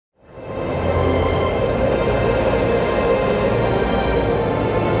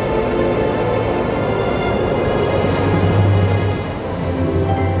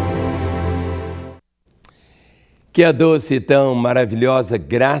Que a doce e tão maravilhosa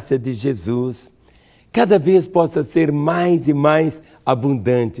graça de Jesus cada vez possa ser mais e mais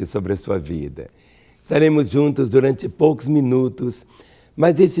abundante sobre a sua vida. Estaremos juntos durante poucos minutos,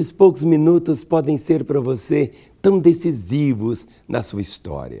 mas esses poucos minutos podem ser para você tão decisivos na sua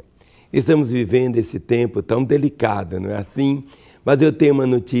história. Estamos vivendo esse tempo tão delicado, não é assim? Mas eu tenho uma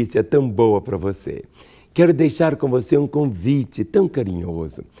notícia tão boa para você. Quero deixar com você um convite tão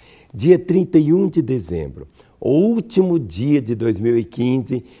carinhoso. Dia 31 de dezembro, o último dia de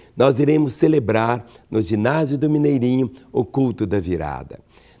 2015, nós iremos celebrar no ginásio do Mineirinho o culto da virada.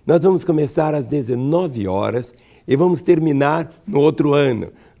 Nós vamos começar às 19 horas e vamos terminar no outro ano,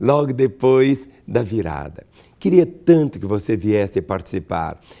 logo depois da virada. Queria tanto que você viesse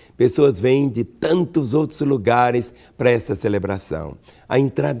participar. Pessoas vêm de tantos outros lugares para essa celebração. A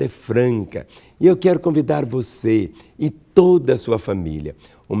entrada é franca e eu quero convidar você e toda a sua família.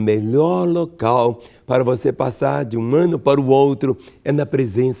 O melhor local para você passar de um ano para o outro é na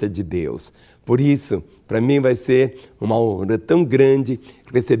presença de Deus. Por isso, para mim vai ser uma honra tão grande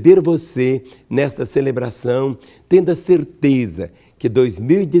receber você nesta celebração, tendo a certeza que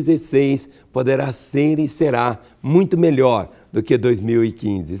 2016 poderá ser e será muito melhor do que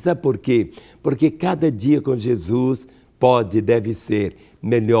 2015. Sabe por quê? Porque cada dia com Jesus pode e deve ser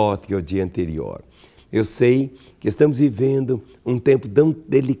melhor que o dia anterior. Eu sei que estamos vivendo um tempo tão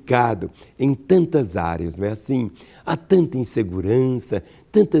delicado em tantas áreas, não é assim? Há tanta insegurança,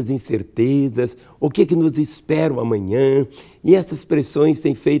 tantas incertezas, o que nos espera amanhã, e essas pressões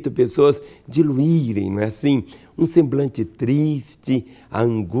têm feito pessoas diluírem, não é assim? Um semblante triste, a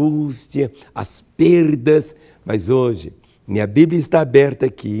angústia, as perdas, mas hoje minha Bíblia está aberta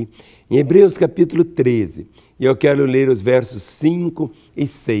aqui, em Hebreus capítulo 13, e eu quero ler os versos 5 e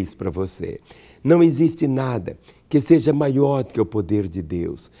 6 para você. Não existe nada que seja maior do que o poder de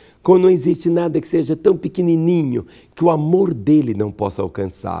Deus. Como não existe nada que seja tão pequenininho que o amor dele não possa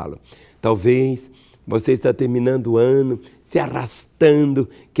alcançá-lo. Talvez você está terminando o ano, se arrastando,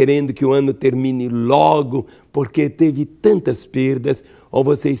 querendo que o ano termine logo, porque teve tantas perdas, ou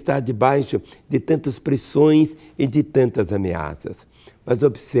você está debaixo de tantas pressões e de tantas ameaças. Mas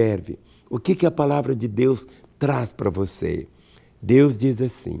observe o que a palavra de Deus traz para você. Deus diz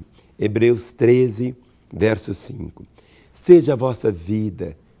assim, Hebreus 13, verso 5. Seja a vossa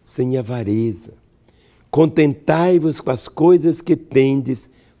vida sem avareza. Contentai-vos com as coisas que tendes,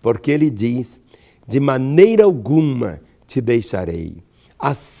 porque ele diz, de maneira alguma te deixarei.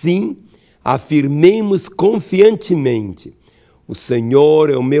 Assim, afirmemos confiantemente, o Senhor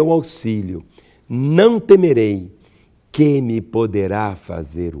é o meu auxílio, não temerei, que me poderá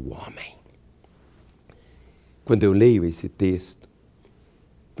fazer o homem. Quando eu leio esse texto,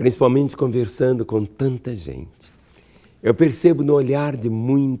 principalmente conversando com tanta gente, eu percebo no olhar de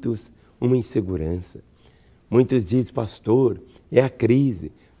muitos uma insegurança. Muitos dizem, pastor, é a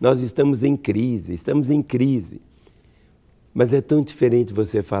crise, nós estamos em crise, estamos em crise. Mas é tão diferente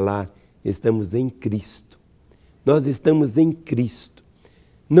você falar, estamos em Cristo. Nós estamos em Cristo.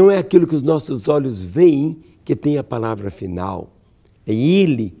 Não é aquilo que os nossos olhos veem que tem a palavra final. É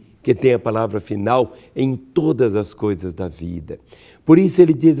Ele que tem a palavra final em todas as coisas da vida. Por isso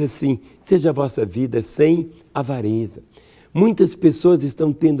ele diz assim, seja a vossa vida sem avareza. Muitas pessoas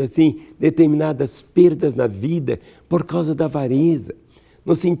estão tendo assim determinadas perdas na vida por causa da avareza.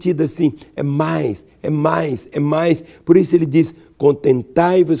 No sentido assim, é mais, é mais, é mais. Por isso ele diz,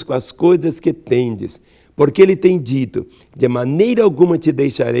 contentai-vos com as coisas que tendes. Porque ele tem dito, de maneira alguma te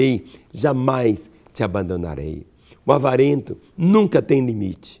deixarei, jamais te abandonarei. O avarento nunca tem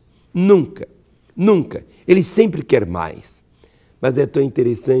limite. Nunca, nunca. Ele sempre quer mais. Mas é tão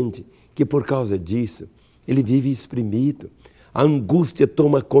interessante que por causa disso, ele vive exprimido. A angústia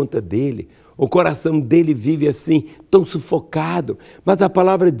toma conta dele. O coração dele vive assim, tão sufocado. Mas a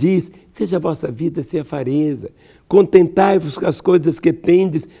palavra diz, seja a vossa vida sem avareza. Contentai-vos com as coisas que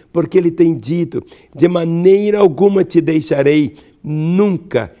tendes, porque ele tem dito, de maneira alguma te deixarei,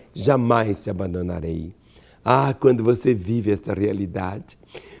 nunca, jamais te abandonarei. Ah, quando você vive esta realidade,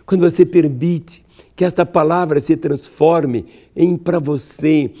 quando você permite que esta palavra se transforme em para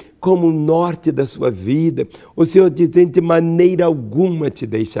você como o norte da sua vida, o Senhor dizendo, de maneira alguma te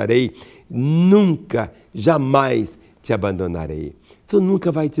deixarei, nunca, jamais te abandonarei. O Senhor nunca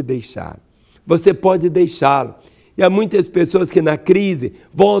vai te deixar. Você pode deixá-lo. E há muitas pessoas que na crise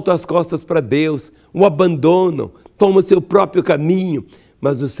voltam as costas para Deus, o abandonam, tomam o seu próprio caminho,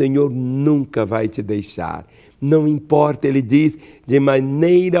 mas o Senhor nunca vai te deixar. Não importa, ele diz, de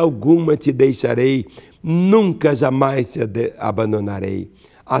maneira alguma te deixarei, nunca jamais te abandonarei.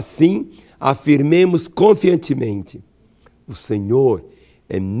 Assim, afirmemos confiantemente, o Senhor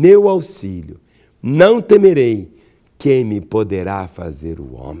é meu auxílio, não temerei, quem me poderá fazer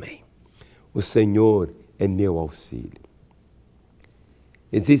o homem? O Senhor é meu auxílio.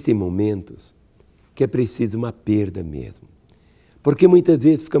 Existem momentos que é preciso uma perda mesmo. Porque muitas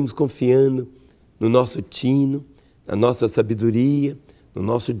vezes ficamos confiando no nosso tino, na nossa sabedoria, no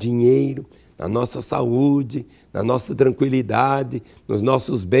nosso dinheiro, na nossa saúde, na nossa tranquilidade, nos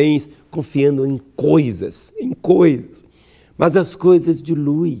nossos bens, confiando em coisas. Mas as coisas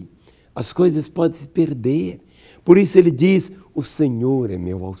diluem, as coisas podem se perder. Por isso ele diz, o Senhor é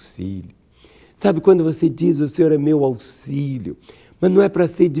meu auxílio. Sabe quando você diz, o Senhor é meu auxílio, mas não é para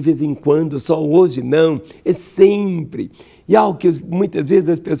ser de vez em quando, só hoje, não, é sempre. E algo que muitas vezes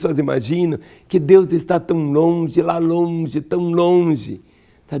as pessoas imaginam, que Deus está tão longe, lá longe, tão longe.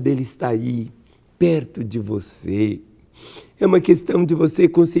 Sabe, Ele está aí, perto de você. É uma questão de você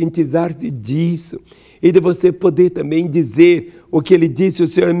conscientizar-se disso e de você poder também dizer o que Ele disse, o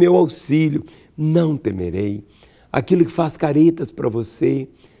Senhor é meu auxílio, não temerei. Aquilo que faz caretas para você,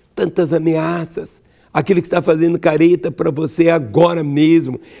 tantas ameaças, aquilo que está fazendo careta para você agora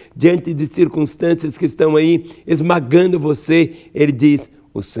mesmo, diante de circunstâncias que estão aí esmagando você, Ele diz,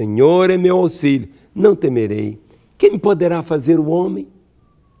 o Senhor é meu auxílio, não temerei. Quem poderá fazer o homem?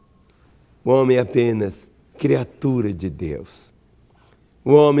 O homem é apenas criatura de Deus.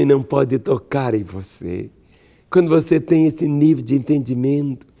 O homem não pode tocar em você. Quando você tem esse nível de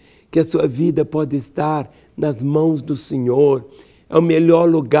entendimento, que a sua vida pode estar nas mãos do Senhor, é o melhor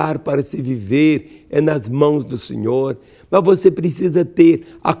lugar para se viver, é nas mãos do Senhor. Mas você precisa ter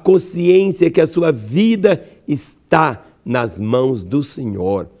a consciência que a sua vida está nas mãos do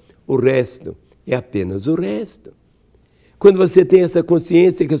Senhor. O resto é apenas o resto. Quando você tem essa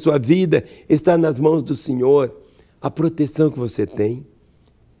consciência que a sua vida está nas mãos do Senhor, a proteção que você tem.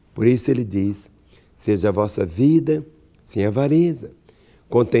 Por isso ele diz, seja a vossa vida sem avareza.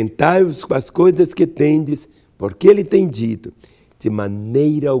 Contentai-vos com as coisas que tendes, porque ele tem dito, de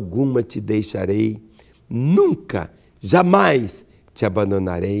maneira alguma te deixarei, nunca, jamais te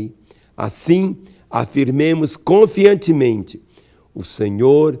abandonarei. Assim, afirmemos confiantemente, o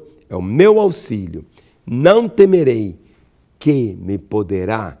Senhor é o meu auxílio, não temerei, que me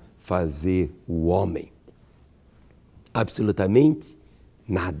poderá fazer o homem? Absolutamente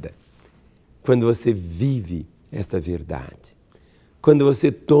nada. Quando você vive essa verdade, quando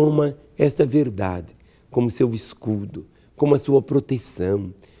você toma esta verdade como seu escudo, como a sua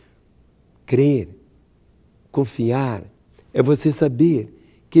proteção, crer, confiar, é você saber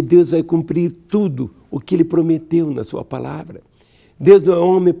que Deus vai cumprir tudo o que Ele prometeu na sua palavra. Deus não é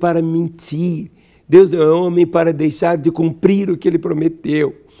homem para mentir, Deus não é homem para deixar de cumprir o que Ele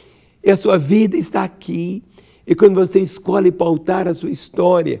prometeu. E a sua vida está aqui. E quando você escolhe pautar a sua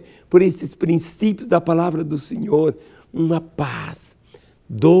história por esses princípios da palavra do Senhor, uma paz,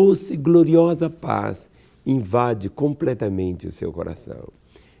 doce e gloriosa paz, invade completamente o seu coração.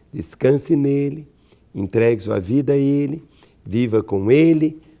 Descanse nele, entregue sua vida a Ele, viva com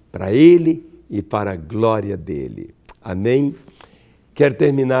Ele, para Ele e para a glória dEle. Amém? Quero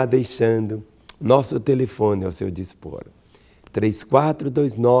terminar deixando nosso telefone ao seu dispor,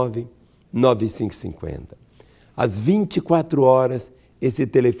 3429-9550. Às 24 horas, esse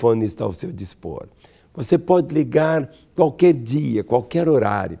telefone está ao seu dispor. Você pode ligar qualquer dia, qualquer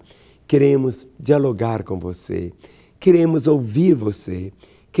horário. Queremos dialogar com você, queremos ouvir você,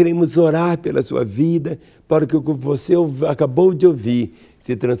 queremos orar pela sua vida, para que o que você acabou de ouvir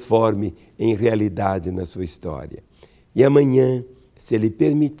se transforme em realidade na sua história. E amanhã, se Ele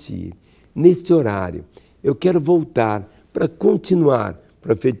permitir, neste horário, eu quero voltar para continuar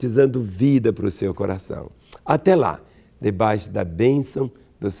profetizando vida para o seu coração. Até lá, debaixo da bênção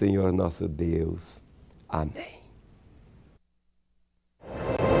do Senhor nosso Deus. Amém.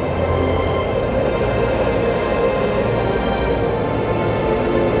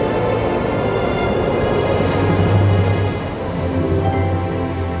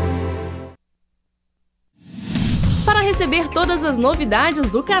 Para receber todas as novidades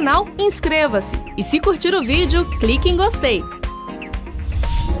do canal, inscreva-se e se curtir o vídeo, clique em gostei.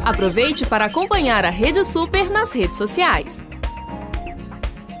 Aproveite para acompanhar a Rede Super nas redes sociais.